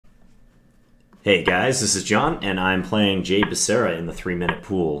Hey guys, this is John, and I'm playing Jay Becerra in the 3-minute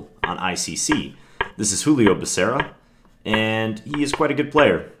pool on ICC. This is Julio Becerra, and he is quite a good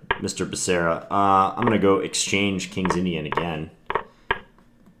player, Mr. Becerra. I'm going to go exchange King's Indian again,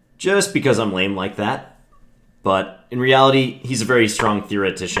 just because I'm lame like that. But in reality, he's a very strong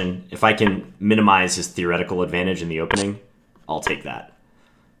theoretician. If I can minimize his theoretical advantage in the opening, I'll take that.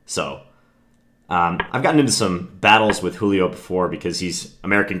 So, I've gotten into some battles with Julio before because he's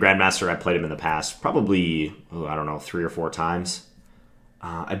American Grandmaster. I played him in the past, probably, I don't know, 3 or 4 times.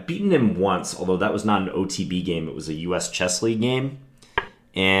 I've beaten him once, although that was not an OTB game. It was a US Chess League game.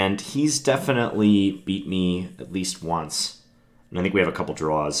 And he's definitely beat me at least once. And I think we have a couple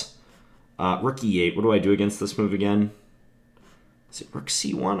draws. Rook e8, what do I do against this move again? Is it Rook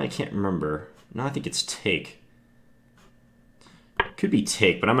c1? I can't remember. No, I think it's take. Could be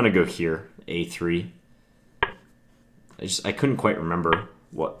take, but I'm going to go here. A3. I couldn't quite remember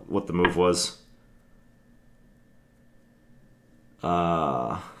what the move was.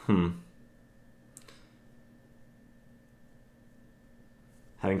 Having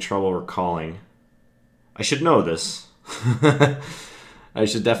trouble recalling. I should know this. I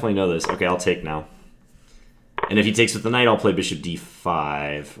should definitely know this. Okay, I'll take now. And if he takes with the knight, I'll play bishop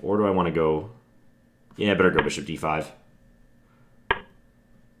d5. Or do I want to go... Yeah, I better go bishop d5.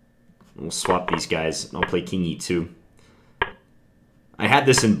 We'll swap these guys, and I'll play king e2. I had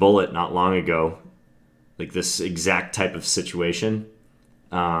this in Bullet not long ago, like this exact type of situation.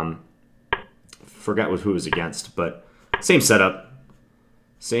 Forgot who it was against, but same setup.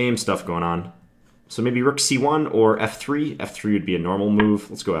 Same stuff going on. So maybe rook c1 or f3. f3 would be a normal move.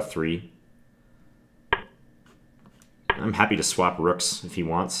 Let's go f3. I'm happy to swap rooks if he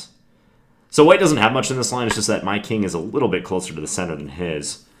wants. So white doesn't have much in this line, it's just that my king is a little bit closer to the center than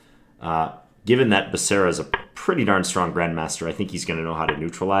his. Given that Becerra is a pretty darn strong grandmaster, I think he's going to know how to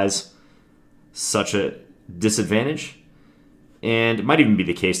neutralize such a disadvantage. And it might even be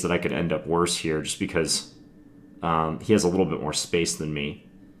the case that I could end up worse here just because he has a little bit more space than me.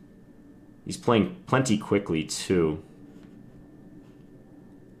 He's playing plenty quickly, too.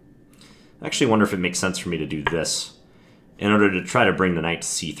 I actually wonder if it makes sense for me to do this in order to try to bring the knight to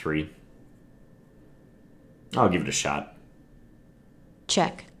c3. I'll give it a shot.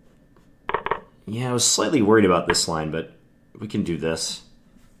 Check. Yeah, I was slightly worried about this line, but we can do this.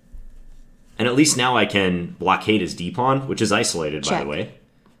 And at least now I can blockade his d-pawn, which is isolated, by the way.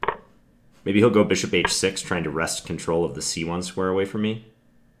 Maybe he'll go bishop h6, trying to wrest control of the c1 square away from me.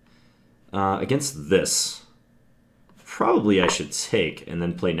 Against this, probably I should take and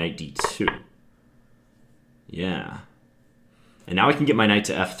then play knight d2. Yeah. And now I can get my knight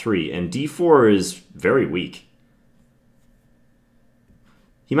to f3, and d4 is very weak.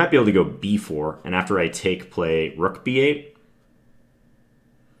 He might be able to go b4, and after I take, play rook b8.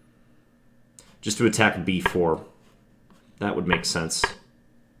 Just to attack b4. That would make sense.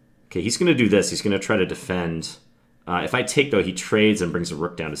 Okay, he's going to do this. He's going to try to defend. If I take, though, he trades and brings a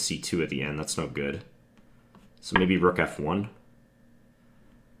rook down to c2 at the end. That's no good. So maybe rook f1.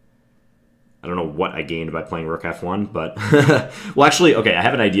 I don't know what I gained by playing rook f1, but... well, actually, okay, I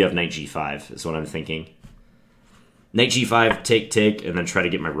have an idea of knight g5 is what I'm thinking. Knight g5, take, and then try to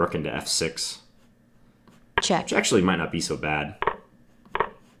get my rook into f6. Check. Which actually might not be so bad.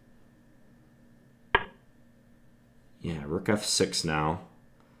 Yeah, rook f6 now.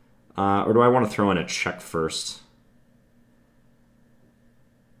 Or do I want to throw in a check first?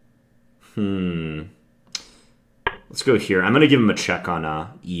 Let's go here. I'm going to give him a check on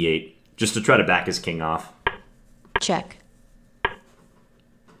e8, just to try to back his king off. Check.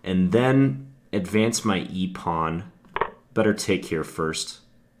 And then advance my e-pawn. Better take here first.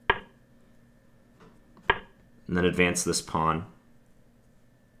 And then advance this pawn.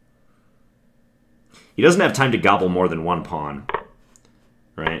 He doesn't have time to gobble more than one pawn.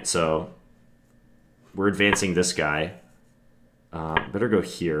 Right, so we're advancing this guy. Better go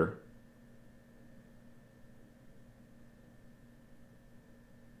here.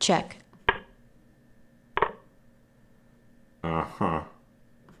 Check. Uh-huh.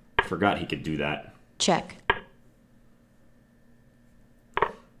 Forgot he could do that. Check.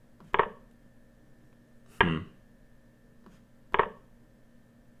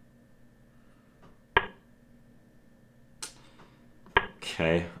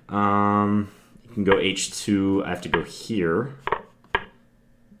 Okay. You can go h2. I have to go here.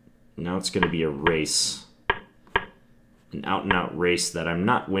 Now it's going to be a race. An out-and-out race that I'm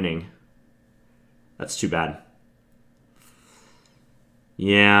not winning. That's too bad.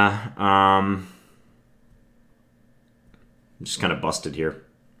 Yeah, I'm just kind of busted here.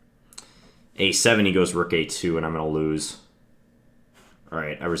 a7, he goes rook a2, and I'm going to lose. All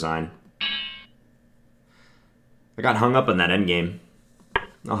right, I resign. I got hung up on that endgame.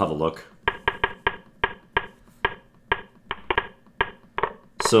 I'll have a look.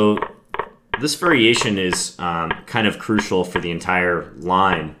 So this variation is kind of crucial for the entire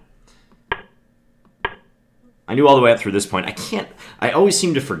line. I knew all the way up through this point. I always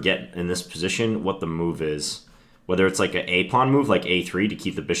seem to forget in this position what the move is. Whether it's like an A-pawn move, like A3 to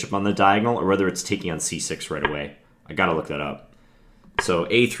keep the bishop on the diagonal, or whether it's taking on C6 right away. I gotta look that up. So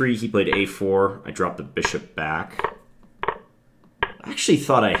A3, he played A4. I dropped the bishop back. I actually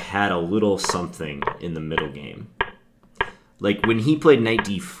thought I had a little something in the middle game. Like when he played knight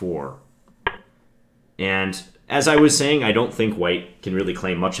D4. And as I was saying, I don't think white can really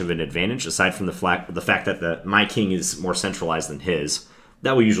claim much of an advantage, aside from the fact that my king is more centralized than his.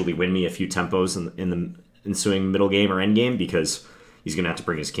 That will usually win me a few tempos in the ensuing middle game or end game, because he's going to have to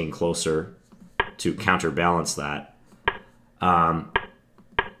bring his king closer to counterbalance that.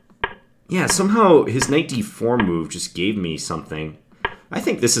 Yeah, somehow his knight d4 move just gave me something. I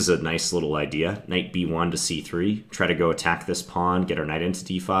think this is a nice little idea. Knight b1 to c3. Try to go attack this pawn, get our knight into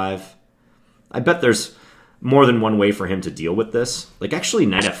d5. I bet there's more than one way for him to deal with this. Like, actually,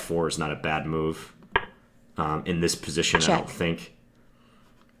 knight f4 is not a bad move in this position, Check. I don't think.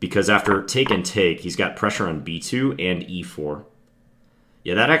 Because after take and take, he's got pressure on b2 and e4.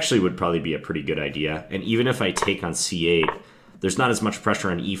 Yeah, that actually would probably be a pretty good idea. And even if I take on c8, there's not as much pressure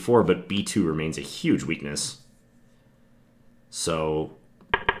on e4, but b2 remains a huge weakness. So,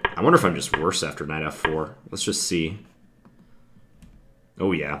 I wonder if I'm just worse after knight f4. Let's just see.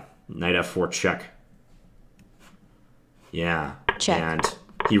 Oh yeah, knight f4 check. Yeah, Check. And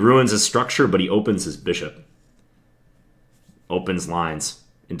he ruins his structure, but he opens his bishop. Opens lines.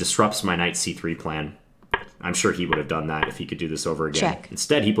 And disrupts my knight c3 plan. I'm sure he would have done that if he could do this over again. Check.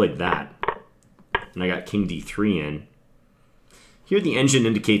 Instead, he played that. And I got king d3 in. Here the engine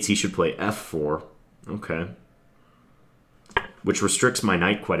indicates he should play f4. Okay. Which restricts my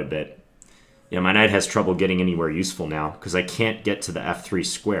knight quite a bit. Yeah, my knight has trouble getting anywhere useful now, because I can't get to the f3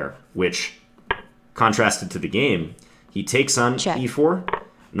 square, which, contrasted to the game, he takes on Check. e4,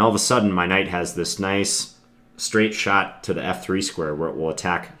 and all of a sudden my knight has this nice straight shot to the f3 square where it will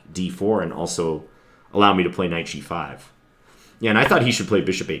attack d4 and also allow me to play knight g5. Yeah, and I thought he should play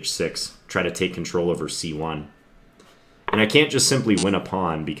bishop h6, try to take control over c1. And I can't just simply win a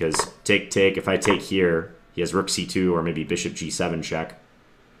pawn because take, if I take here, he has rook c2 or maybe bishop g7 check.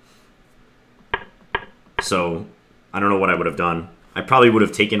 So, I don't know what I would have done. I probably would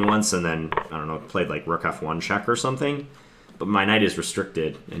have taken once and then, I don't know, played like rook f1 check or something. But my knight is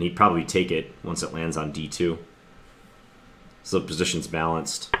restricted, and he'd probably take it once it lands on d2. So the position's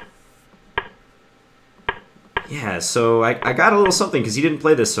balanced. Yeah, so I got a little something because he didn't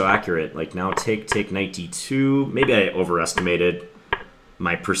play this so accurate. Like now take knight d2. Maybe I overestimated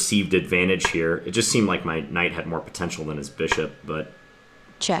my perceived advantage here. It just seemed like my knight had more potential than his bishop, but...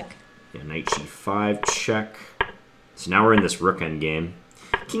 Check. Yeah, knight g5 check. So now we're in this rook endgame.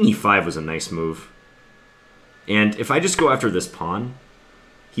 King e5 was a nice move. And if I just go after this pawn,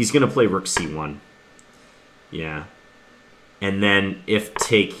 he's going to play rook c1. Yeah. And then if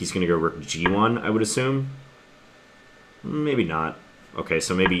take, he's going to go rook g1, I would assume. Maybe not. Okay,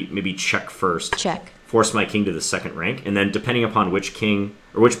 so maybe check first. Check. Force my king to the second rank, and then depending upon which king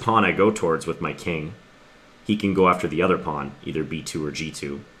or which pawn I go towards with my king, he can go after the other pawn, either b2 or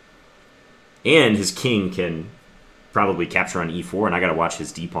g2. And his king can probably capture on e4, and I got to watch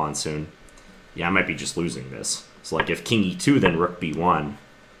his d pawn soon. Yeah, I might be just losing this. So like if king e2, then rook b1.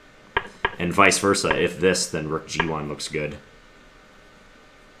 And vice versa. If this, then rook g1 looks good.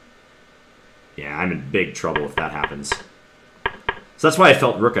 Yeah, I'm in big trouble if that happens. So that's why I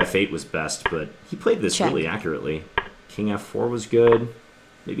felt rook f8 was best, but he played this Check. really accurately. King f4 was good.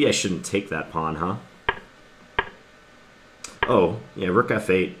 Maybe I shouldn't take that pawn, huh? Oh, yeah, rook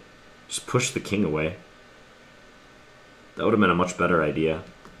f8. Just push the king away. That would have been a much better idea.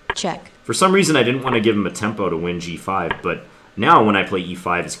 Check. For some reason, I didn't want to give him a tempo to win g5, but now when I play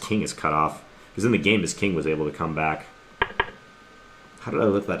e5, his king is cut off. Because in the game, his king was able to come back. How did I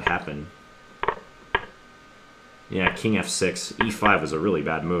let that happen? Yeah, king f6. e5 was a really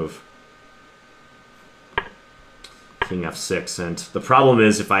bad move. King f6. And the problem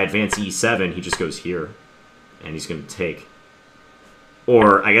is, if I advance e7, he just goes here. And he's going to take.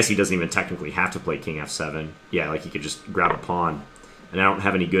 Or, I guess he doesn't even technically have to play king f7. Yeah, like he could just grab a pawn. And I don't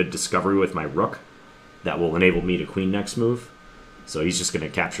have any good discovery with my rook that will enable me to queen next move. So he's just going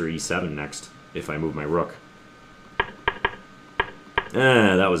to capture e7 next if I move my rook.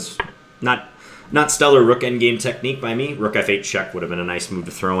 That was not stellar rook endgame technique by me. Rook f8 check would have been a nice move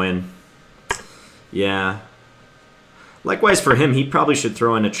to throw in. Yeah. Likewise for him, he probably should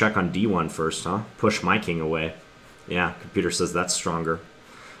throw in a check on d1 first, huh? Push my king away. Yeah, computer says that's stronger.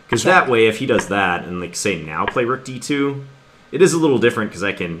 Because that way, if he does that, and like say now play rook d2, it is a little different because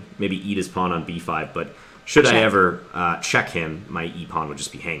I can maybe eat his pawn on b5, but should I ever check him, my e-pawn would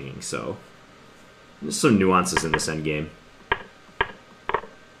just be hanging, so there's some nuances in this endgame.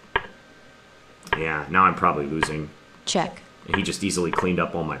 Yeah, now I'm probably losing. Check. He just easily cleaned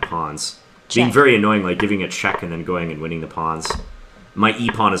up all my pawns. Check. Being very annoying, like giving a check and then going and winning the pawns. My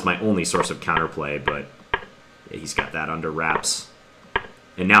e-pawn is my only source of counterplay, but yeah, he's got that under wraps.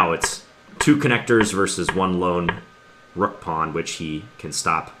 And now it's 2 connectors versus 1 lone rook pawn, which he can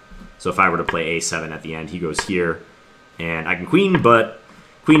stop. So if I were to play a7 at the end, he goes here, and I can queen, but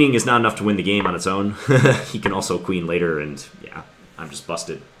queening is not enough to win the game on its own. He can also queen later, and yeah, I'm just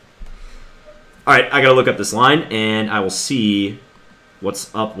busted. All right, I gotta look up this line, and I will see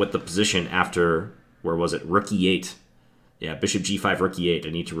what's up with the position after, where was it, rook e8. Yeah, bishop g5, rook e8. I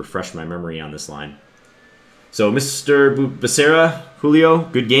need to refresh my memory on this line. So, Mr. Becerra, Julio,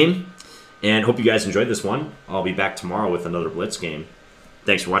 good game, and hope you guys enjoyed this one. I'll be back tomorrow with another Blitz game.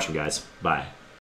 Thanks for watching, guys. Bye.